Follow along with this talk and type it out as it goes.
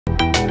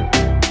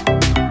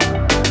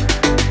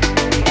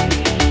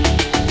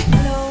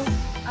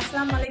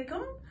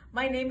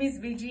My name is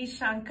Viji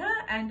Shankar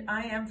and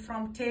I am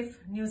from TAFE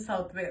New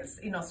South Wales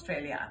in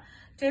Australia.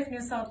 TAFE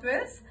New South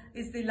Wales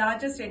is the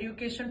largest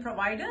education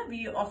provider.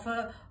 We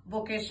offer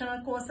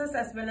vocational courses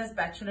as well as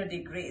bachelor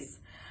degrees.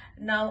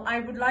 Now,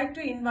 I would like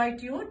to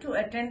invite you to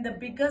attend the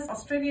biggest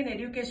Australian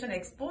Education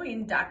Expo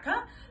in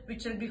Dhaka,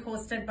 which will be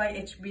hosted by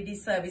HBD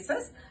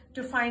Services,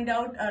 to find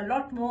out a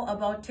lot more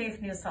about TAFE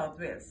New South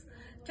Wales.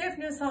 TAFE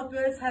New South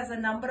Wales has a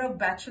number of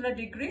bachelor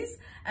degrees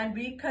and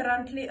we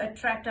currently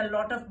attract a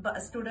lot of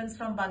students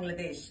from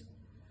Bangladesh.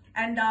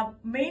 And our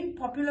main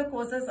popular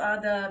courses are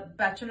the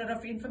Bachelor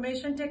of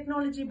Information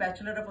Technology,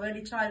 Bachelor of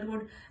Early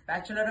Childhood,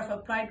 Bachelor of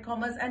Applied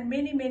Commerce, and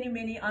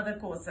many other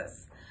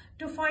courses.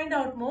 To find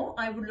out more,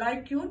 I would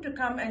like you to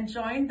come and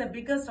join the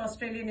biggest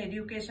Australian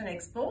Education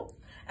Expo.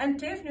 And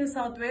TAFE New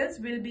South Wales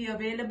will be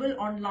available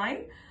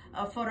online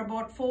for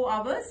about 4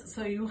 hours.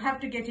 So you have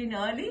to get in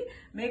early,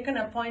 make an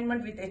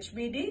appointment with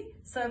HBD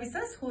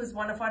Services, who is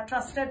one of our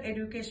trusted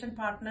education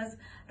partners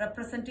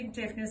representing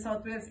TAFE New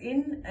South Wales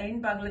in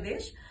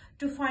Bangladesh,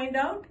 to find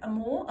out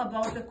more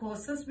about the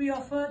courses we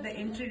offer, the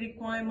entry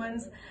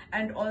requirements,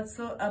 and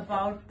also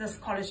about the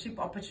scholarship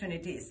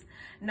opportunities.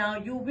 Now,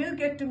 you will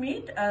get to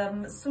meet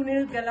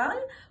Sunil Galal,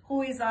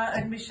 who is our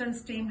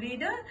admissions team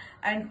leader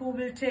and who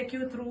will take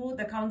you through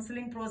the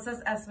counseling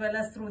process as well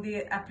as through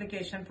the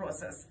application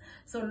process.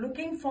 So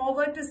looking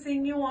forward to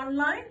seeing you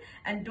online,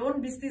 and don't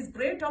miss this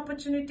great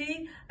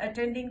opportunity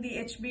attending the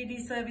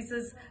HBD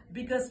Services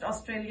biggest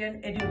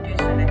Australian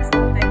Education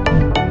Expo. Thank you.